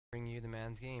bring you the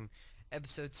man's game,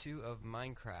 episode 2 of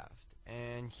Minecraft.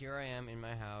 And here I am in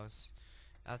my house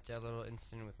after a little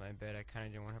incident with my bed. I kind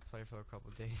of didn't want to play for a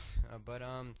couple days,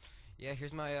 yeah,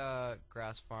 here's my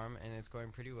grass farm, and it's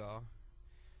going pretty well.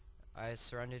 I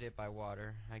surrounded it by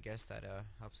water. I guess that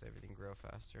helps everything grow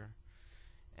faster.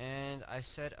 And I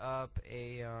set up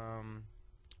a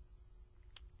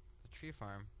tree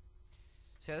farm.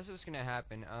 So this is what's gonna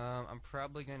happen. I'm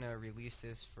probably gonna release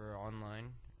this for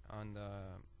online on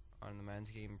the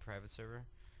Man's Game private server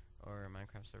or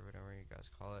Minecraft server, whatever you guys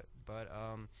call it. But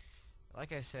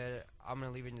like I said, I'm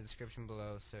gonna leave it in the description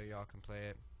below so y'all can play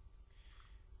it.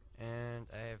 And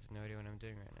I have no idea what I'm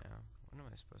doing right now. What am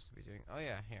I supposed to be doing? Oh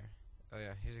yeah, here. Oh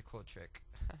yeah, here's a cool trick.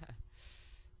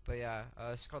 But yeah,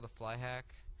 it's called the fly hack.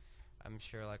 I'm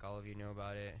sure like all of you know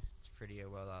about it. It's pretty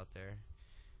well out there.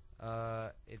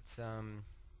 It's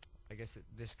I guess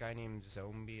this guy named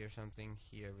Zombie or something,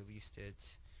 he released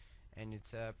it, and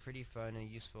it's a pretty fun and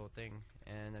useful thing,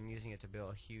 and I'm using it to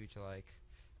build a huge like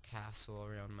castle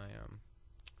around my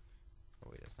oh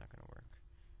wait, that's not gonna work,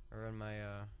 around my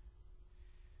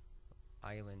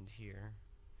island here.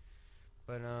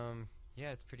 But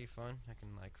yeah, it's pretty fun. I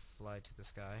can like fly to the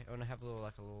sky. Oh, and I have a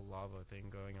little lava thing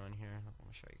going on here. I'm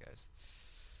gonna show you guys.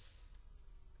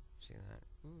 See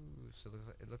that? Ooh, so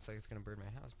it looks like it's gonna burn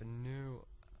my house, but no,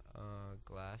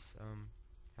 glass.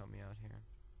 Help me out here.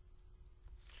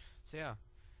 So yeah,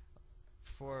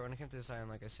 before when I came to this island,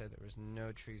 like I said, there was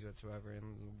no trees whatsoever,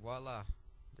 and voila,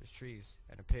 there's trees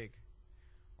and a pig.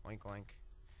 Oink oink.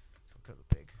 Let's go kill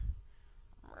the pig.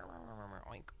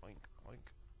 Oink oink oink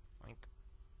oink.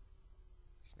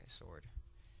 Here's my sword.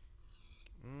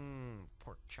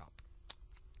 Pork chop.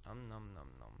 Nom nom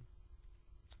nom.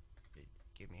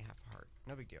 Give me half a heart.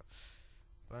 No big deal.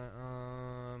 But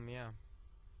yeah.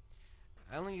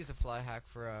 I only use the fly hack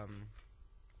for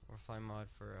or fly mod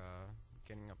for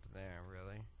getting up there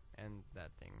really, and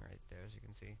that thing right there as you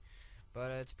can see.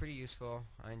 But it's pretty useful.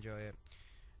 I enjoy it.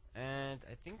 And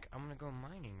I think I'm gonna go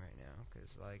mining right now,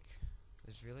 cause like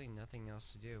there's really nothing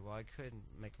else to do. Well, I could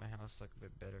make my house look a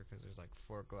bit better, cause there's like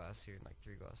 4 glass here and like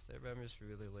 3 glass there, but I'm just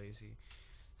really lazy.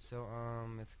 So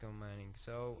let's go mining.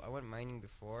 So I went mining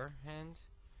beforehand,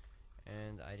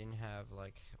 and I didn't have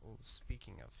like, oh,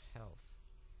 speaking of health,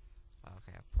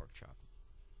 okay, I have pork chop,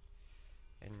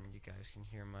 and you guys can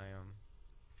hear my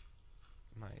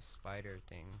my spider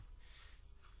thing,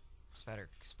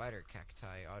 spider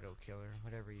cacti auto killer,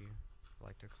 whatever you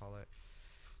like to call it.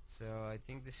 So I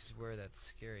think this is where that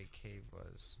scary cave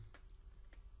was.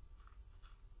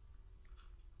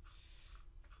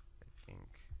 I think.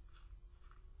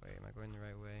 Wait, am I going the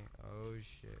right way? Oh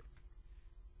shit.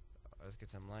 Let's get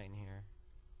some light in here.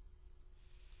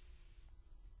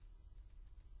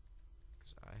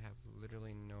 Cause I have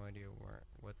literally no idea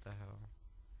what the hell.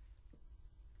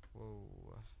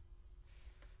 Whoa.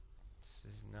 This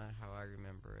is not how I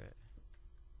remember it.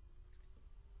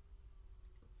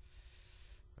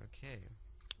 Okay.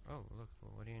 Oh, look,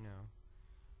 well, what do you know?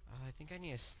 I think I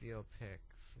need a steel pick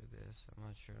for this. I'm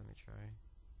not sure. Let me try.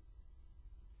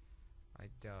 I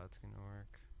doubt it's gonna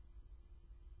work.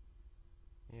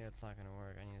 Yeah, it's not gonna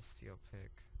work. I need a steel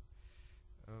pick.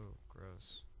 Oh,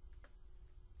 gross.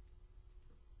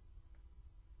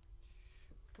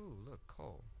 Ooh, look,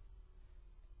 coal.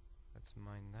 Let's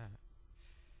mine that.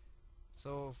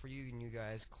 So, for you new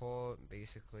guys, coal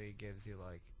basically gives you,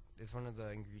 like, it's one of the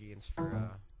ingredients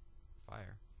for,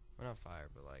 fire. Well, not fire,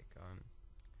 but, like,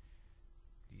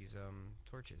 these,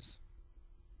 torches.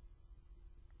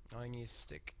 All you need is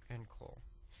stick and coal.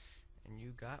 And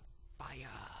you got fire!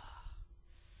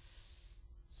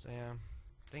 So yeah,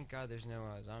 thank God there's no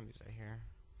zombies right here.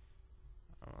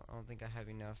 I don't think I have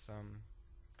enough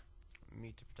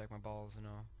meat to protect my balls and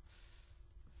all.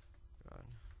 God.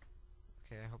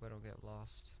 Okay, I hope I don't get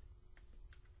lost.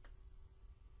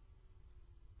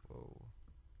 Whoa.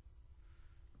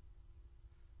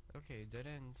 Okay, dead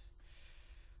end.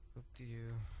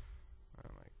 Whoop-de-doo. Oh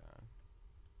my god.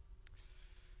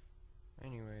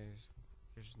 Anyways,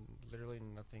 there's literally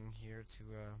nothing here to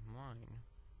mine.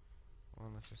 Well,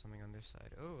 unless there's something on this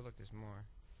side. Oh, look, there's more.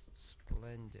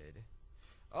 Splendid.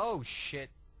 Oh, shit.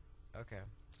 Okay.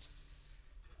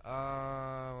 Well,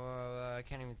 I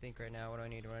can't even think right now. What do I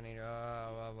need?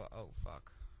 Oh,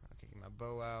 fuck. Okay, get my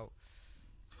bow out.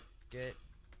 Get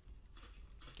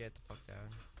the fuck down.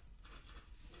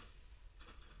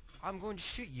 I'm going to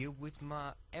shoot you with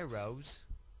my arrows.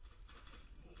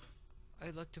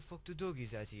 I'd like to fuck the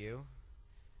doggies out of you.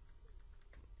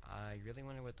 I really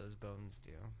wonder what those bones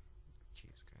do.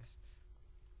 Jesus Christ.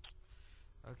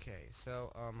 Okay,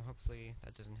 so hopefully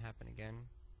that doesn't happen again,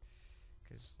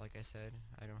 because like I said,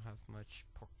 I don't have much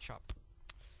pork chop.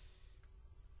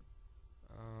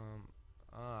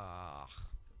 Ah,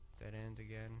 dead end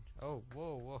again. Oh,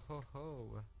 whoa, whoa, ho,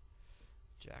 ho.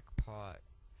 Jackpot.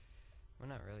 Well,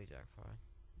 not really jackpot.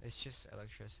 It's just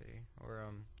electricity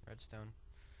or redstone.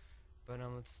 But I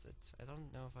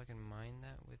don't know if I can mine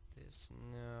that with this.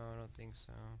 No, I don't think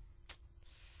so.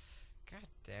 God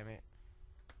damn it.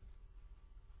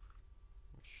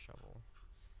 Shovel.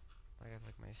 I have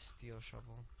like my steel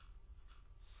shovel.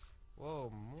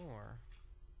 Whoa, more.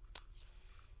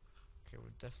 Okay,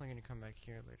 we're definitely gonna come back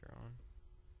here later on.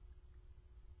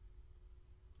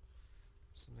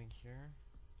 Something here.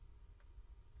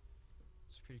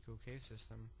 It's a pretty cool cave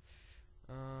system.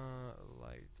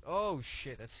 Lights. Oh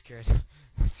shit, that scared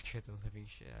that scared the living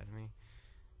shit out of me.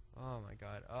 Oh my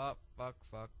god. Oh, fuck,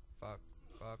 fuck, fuck,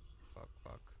 fuck, fuck,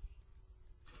 fuck.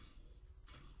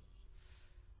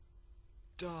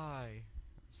 Die.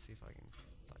 Let's see if I can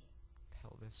like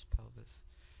pelvis.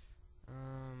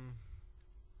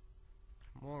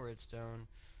 More redstone.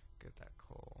 Get that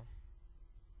coal.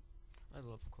 I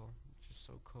love coal. It's just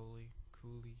so coal.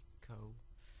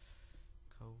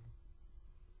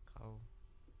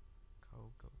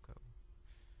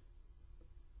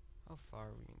 How far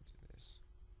are we into this?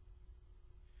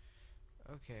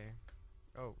 Okay.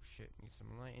 Oh shit, need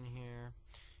some light in here.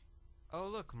 Oh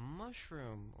look,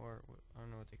 mushroom, or I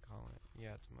don't know what they call it.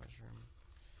 Yeah, it's mushroom.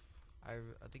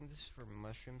 I think this is for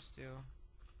mushroom stew.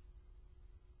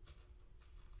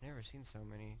 Never seen so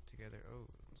many together. Oh,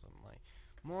 some light.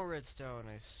 More redstone.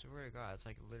 I swear to God, it's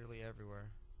like literally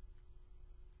everywhere.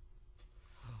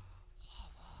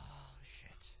 Lava.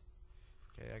 Shit.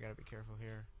 Okay, I gotta be careful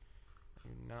here. I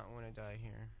do not want to die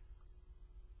here.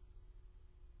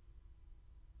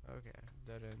 Okay,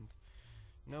 dead end.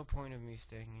 No point of me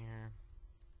staying here.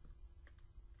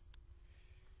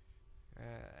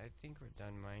 I think we're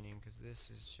done mining because this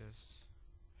is just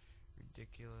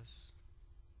ridiculous.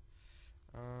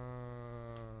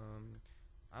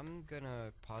 I'm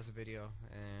gonna pause the video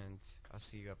and I'll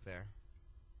see you up there.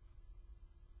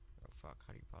 Oh fuck,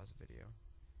 how do you pause the video?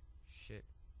 Shit.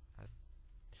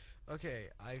 Okay,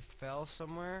 I fell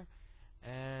somewhere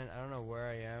and I don't know where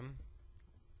I am,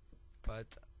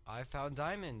 but I found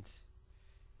diamond.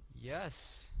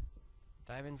 Yes.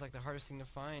 Diamond's like the hardest thing to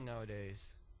find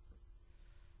nowadays.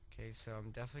 Okay, so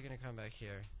I'm definitely gonna come back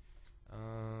here.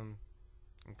 I'm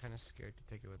kind of scared to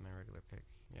pick it with my regular pick.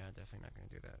 Yeah, definitely not gonna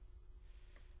do that.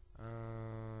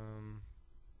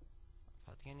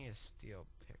 I think I need a steel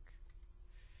pick.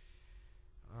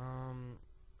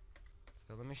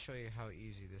 So let me show you how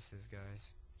easy this is,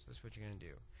 guys. So this is what you're gonna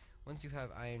do. Once you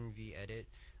have INV edit,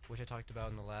 which I talked about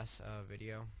in the last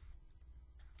video,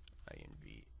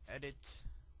 INV edit,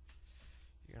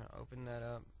 you're gonna open that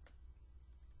up.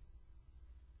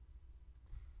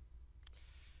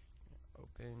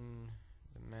 Open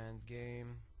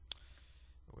TheMansGame,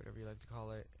 or whatever you like to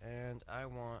call it, and I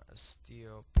want a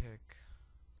steel pick.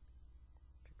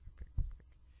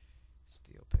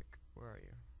 Steel pick. Where are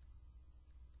you?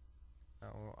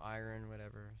 Oh, iron,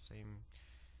 whatever. Same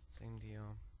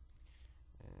deal.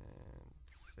 And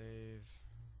save.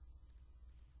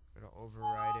 Gonna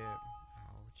override it.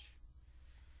 Ouch.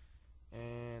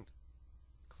 And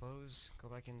close. Go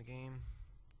back in the game.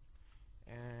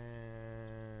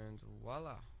 And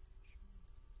voila.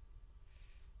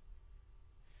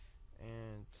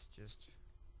 And just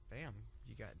bam,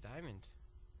 you got diamond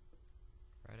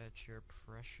right at your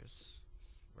precious,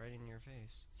 right in your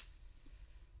face.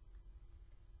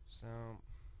 So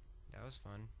that was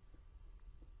fun.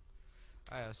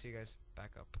 Alright, I'll see you guys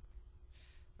back up.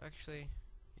 Actually,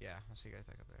 yeah, I'll see you guys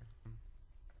back up there.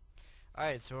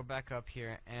 Alright, so we're back up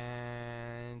here,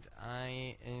 and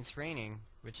it's raining,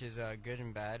 which is good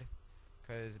and bad,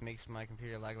 because it makes my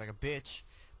computer lag like a bitch,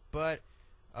 but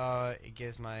it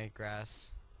gives my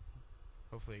grass,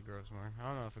 hopefully it grows more. I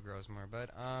don't know if it grows more, but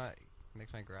it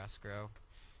makes my grass grow,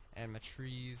 and my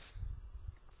trees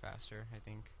faster, I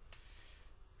think.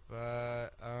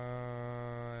 But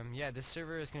yeah, this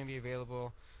server is going to be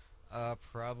available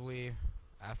probably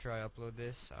after I upload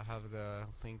this. I'll have the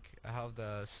link, I have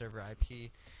the server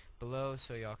IP below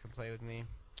so y'all can play with me.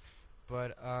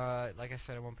 But like I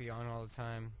said, I won't be on all the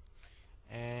time.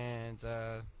 And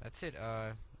that's it.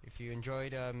 If you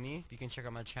enjoyed me, you can check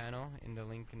out my channel in the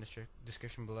link in the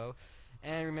description below.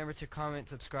 And remember to comment,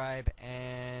 subscribe,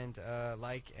 and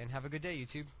like, and have a good day,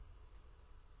 YouTube.